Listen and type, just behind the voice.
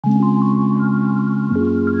Back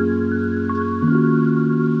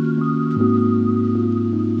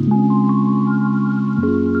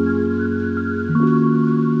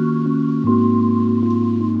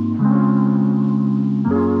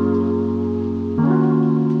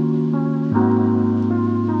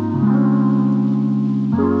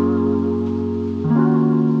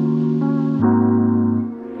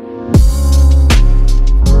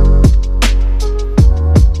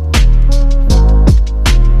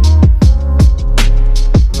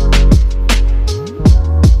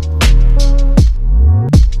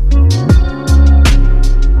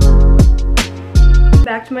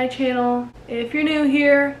to my channel. If you're new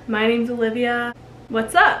here, my name's Olivia.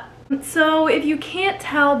 What's up? So if you can't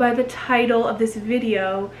tell by the title of this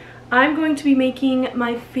video, I'm going to be making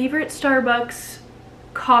my favorite Starbucks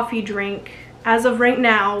coffee drink as of right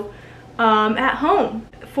now at home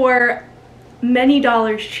for many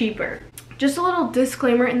dollars cheaper. Just a little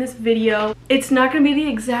disclaimer in this video, it's not going to be the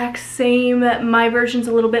exact same. My version's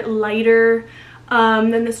a little bit lighter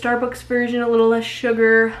than the Starbucks version, a little less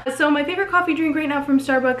sugar. So my favorite coffee drink right now from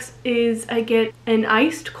Starbucks is I get an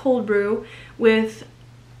iced cold brew with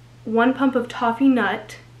 1 pump of toffee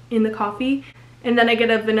nut in the coffee, and then I get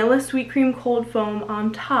a vanilla sweet cream cold foam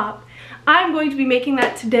on top. I'm going to be making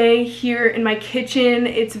that today here in my kitchen.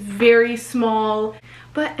 It's very small,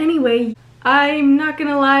 but anyway, I'm not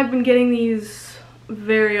gonna lie, I've been getting these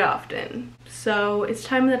very often. So it's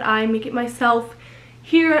time that I make it myself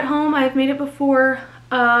here at home. I've made it before,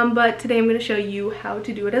 but today I'm going to show you how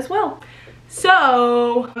to do it as well.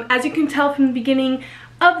 So, as you can tell from the beginning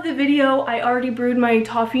of the video, I already brewed my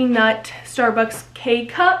toffee nut Starbucks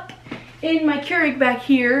K-Cup in my Keurig back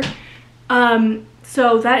here.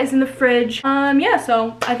 So that is in the fridge. Yeah,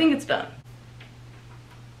 so I think it's done.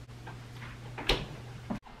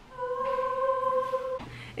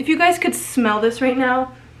 If you guys could smell this right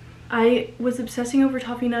now, I was obsessing over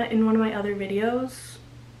toffee nut in one of my other videos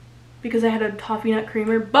because I had a toffee nut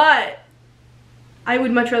creamer, but I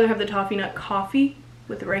would much rather have the toffee nut coffee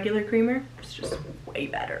with the regular creamer. It's just way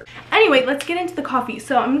better. Anyway, let's get into the coffee.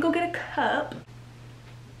 So I'm gonna go get a cup.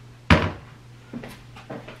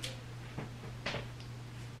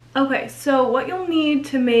 Okay, so what you'll need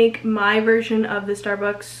to make my version of the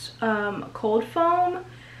Starbucks cold foam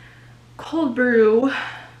cold brew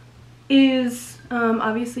is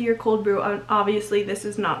obviously your cold brew. Obviously this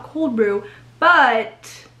is not cold brew,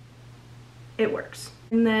 but it works.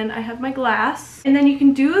 And then I have my glass, and then you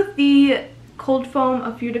can do the cold foam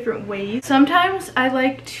a few different ways. Sometimes I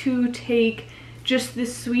like to take just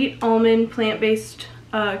this sweet almond plant-based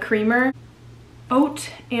creamer,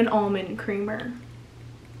 oat and almond creamer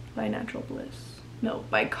by Natural Bliss. No,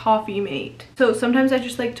 by Coffee Mate. So sometimes I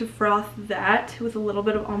just like to froth that with a little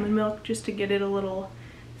bit of almond milk just to get it a little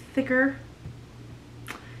thicker.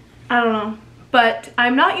 I don't know, but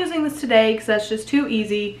I'm not using this today because that's just too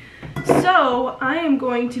easy. So I am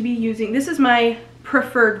going to be using, this is my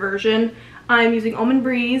preferred version. I'm using Almond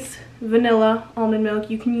Breeze, vanilla, almond milk.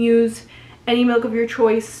 You can use any milk of your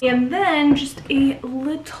choice. And then just a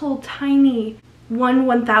little tiny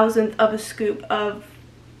 1/1000th of a scoop of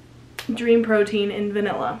Dream Protein in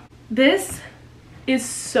vanilla. This is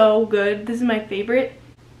so good. This is my favorite.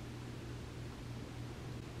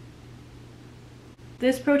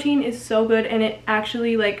 This protein is so good, and it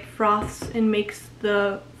actually like froths and makes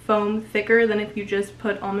the foam thicker than if you just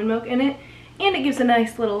put almond milk in it, and it gives a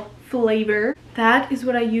nice little flavor. That is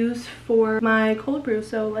what I use for my cold brew,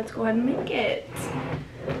 so let's go ahead and make it.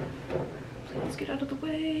 Let's get out of the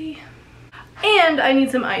way. And I need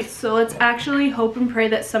some ice, so let's actually hope and pray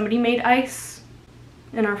that somebody made ice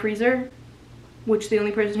in our freezer, which the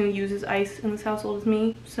only person who uses ice in this household is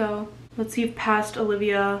me. So let's see if past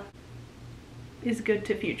Olivia is good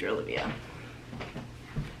to future Olivia.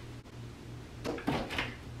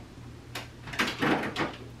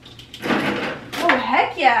 Oh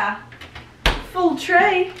heck yeah! Full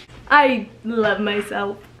tray! I love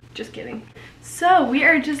myself. Just kidding. So we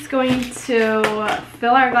are just going to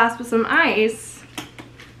fill our glass with some ice.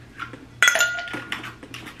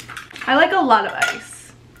 I like a lot of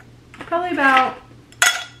ice. Probably about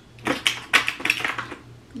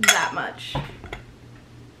that much.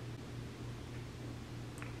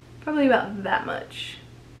 Probably about that much.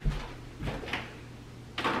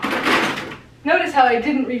 Notice how I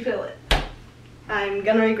didn't refill it. I'm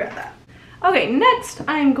gonna regret that. Okay, next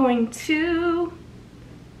I'm going to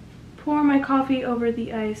pour my coffee over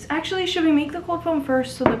the ice. Actually, should we make the cold foam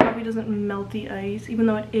first so the coffee doesn't melt the ice, even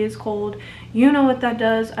though it is cold? You know what that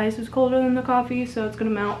does. Ice is colder than the coffee, so it's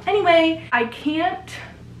gonna melt. Anyway, I can't...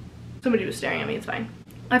 Somebody was staring at me, it's fine.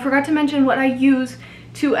 I forgot to mention what I use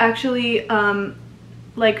to actually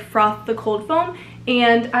like froth the cold foam,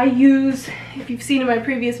 and I use, if you've seen in my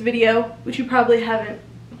previous video, which you probably haven't,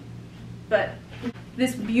 but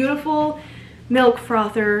this beautiful milk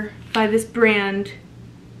frother by this brand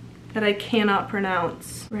that I cannot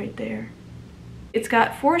pronounce right there. It's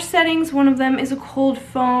got 4 settings. One of them is a cold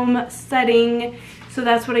foam setting, so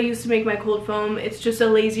that's what I use to make my cold foam. It's just a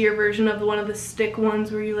lazier version of one of the stick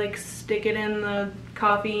ones where you like stick it in the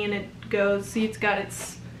coffee and it goes. See, it's got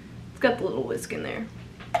the little whisk in there.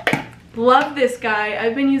 Love this guy.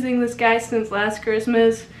 I've been using this guy since last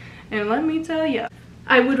Christmas, and let me tell you,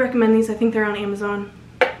 I would recommend these. I think they're on Amazon.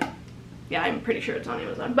 Yeah, I'm pretty sure it's on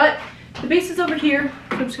Amazon. But the base is over here,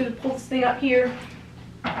 so I'm just gonna pull this thing up here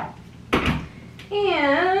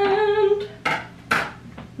and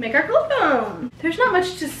make our cold foam. There's not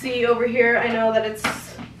much to see over here. I know that it's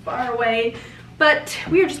far away, but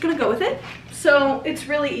we are just gonna go with it. So it's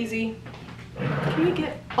really easy. Can we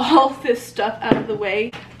get all this stuff out of the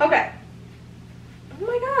way? Okay. Oh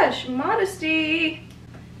my gosh, modesty.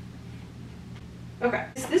 Okay,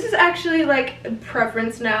 this is actually like a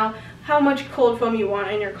preference now, how much cold foam you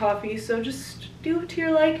want in your coffee, so just do it to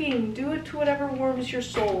your liking. Do it to whatever warms your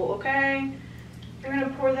soul, okay? We're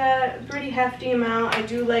gonna pour that pretty hefty amount. I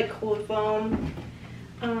do like cold foam.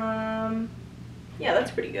 Yeah,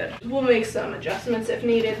 that's pretty good. We'll make some adjustments if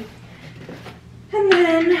needed. And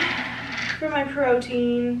then for my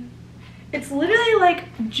protein, it's literally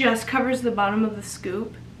like just covers the bottom of the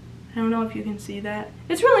scoop. I don't know if you can see that.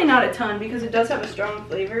 It's really not a ton because it does have a strong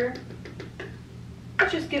flavor. It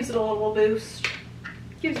just gives it a little boost.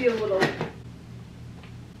 Gives you a little,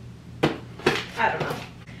 I don't know.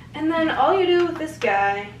 And then all you do with this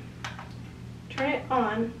guy, turn it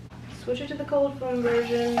on, switch it to the cold foam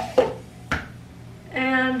version,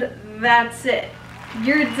 and that's it.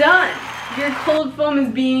 You're done. Your cold foam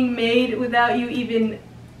is being made without you even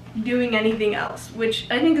doing anything else, which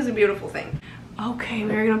I think is a beautiful thing. Okay,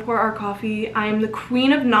 we're gonna pour our coffee. I'm the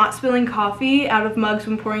queen of not spilling coffee out of mugs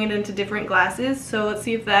when pouring it into different glasses, so let's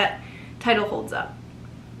see if that title holds up.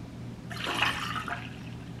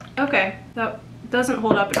 Okay, that doesn't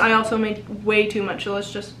hold up, and I also made way too much, so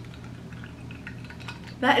let's just...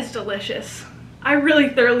 That is delicious. I really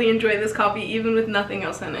thoroughly enjoy this coffee, even with nothing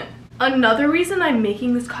else in it. Another reason I'm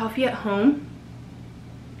making this coffee at home,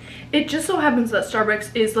 it just so happens that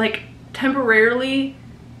Starbucks is like temporarily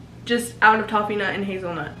just out of toffee nut and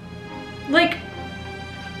hazelnut. Like,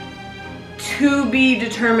 to be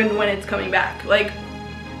determined when it's coming back. Like,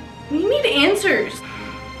 we need answers.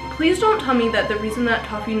 Please don't tell me that the reason that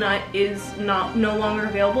toffee nut is no longer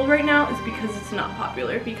available right now is because it's not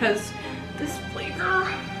popular, because this flavor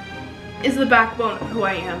is the backbone of who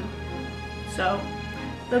I am. So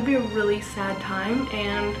that'd be a really sad time,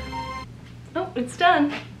 and oh, it's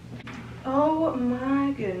done. Oh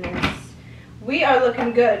my goodness. We are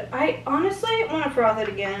looking good. I honestly want to froth it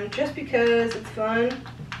again just because it's fun.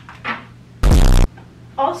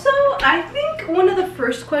 Also, I think one of the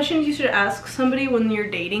first questions you should ask somebody when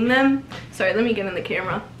you're dating them, sorry, let me get in the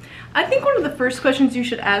camera. I think one of the first questions you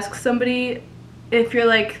should ask somebody if you're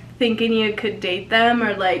like thinking you could date them,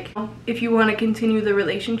 or like if you want to continue the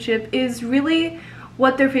relationship, is really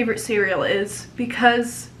what their favorite cereal is,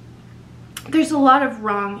 because there's a lot of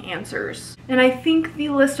wrong answers. And I think the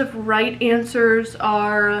list of right answers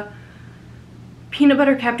are peanut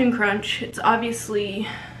butter Captain Crunch. It's obviously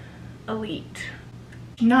elite.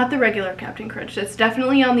 Not the regular Captain Crunch. That's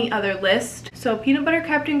definitely on the other list. So peanut butter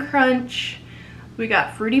Captain Crunch. We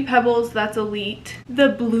got Fruity Pebbles, that's elite. The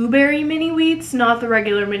blueberry mini wheats, not the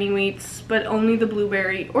regular mini wheats, but only the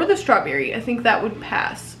blueberry or the strawberry. I think that would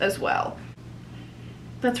pass as well.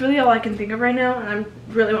 That's really all I can think of right now, and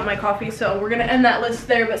I really want my coffee, so we're gonna end that list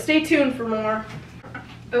there, but stay tuned for more.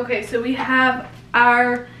 Okay, so we have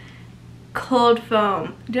our cold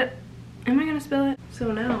foam. Am I gonna spill it?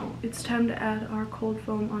 So now it's time to add our cold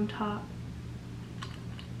foam on top.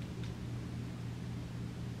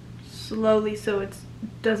 Slowly so it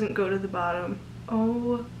doesn't go to the bottom.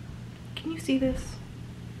 Oh, can you see this?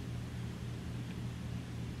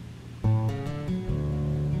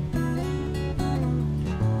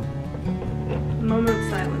 Moment of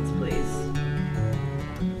silence, please.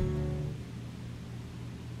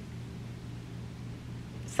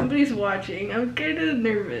 Somebody's watching. I'm kind of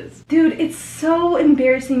nervous. Dude, it's so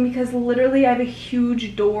embarrassing because literally I have a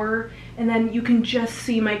huge door and then you can just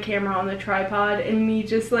see my camera on the tripod and me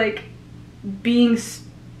just like being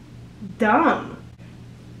dumb.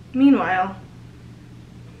 Meanwhile,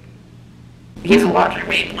 he's watching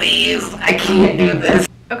me, please. I can't do this.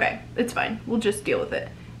 Okay, it's fine. We'll just deal with it.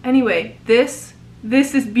 Anyway, this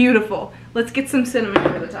is beautiful. Let's get some cinnamon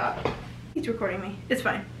over the top. He's recording me. It's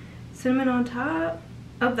fine. Cinnamon on top.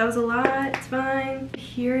 Oh, that was a lot. It's fine.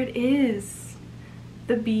 Here it is.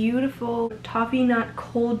 The beautiful toffee nut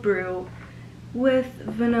cold brew with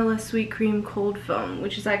vanilla sweet cream cold foam,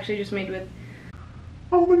 which is actually just made with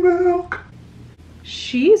almond milk.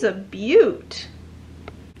 She's a beaut.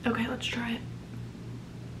 Okay, let's try it.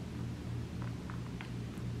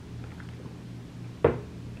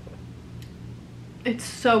 It's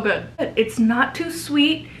so good. It's not too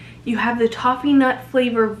sweet. You have the toffee nut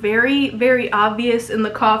flavor very, very obvious in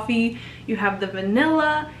the coffee. You have the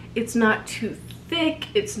vanilla. It's not too thick.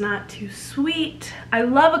 It's not too sweet. I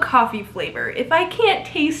love a coffee flavor. If I can't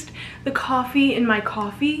taste the coffee in my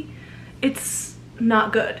coffee, it's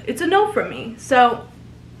not good. It's a no from me. So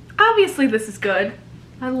obviously this is good.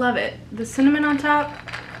 I love it. The cinnamon on top.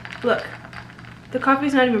 Look, the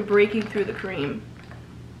coffee's not even breaking through the cream.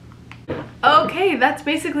 Okay, that's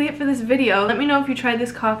basically it for this video. Let me know if you tried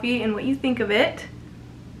this coffee and what you think of it.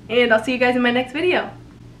 And I'll see you guys in my next video.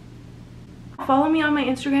 Follow me on my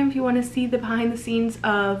Instagram if you want to see the behind the scenes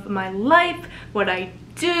of my life, what I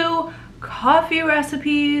do, coffee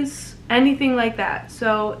recipes, anything like that.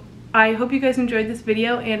 So I hope you guys enjoyed this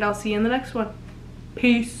video and I'll see you in the next one.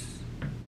 Peace.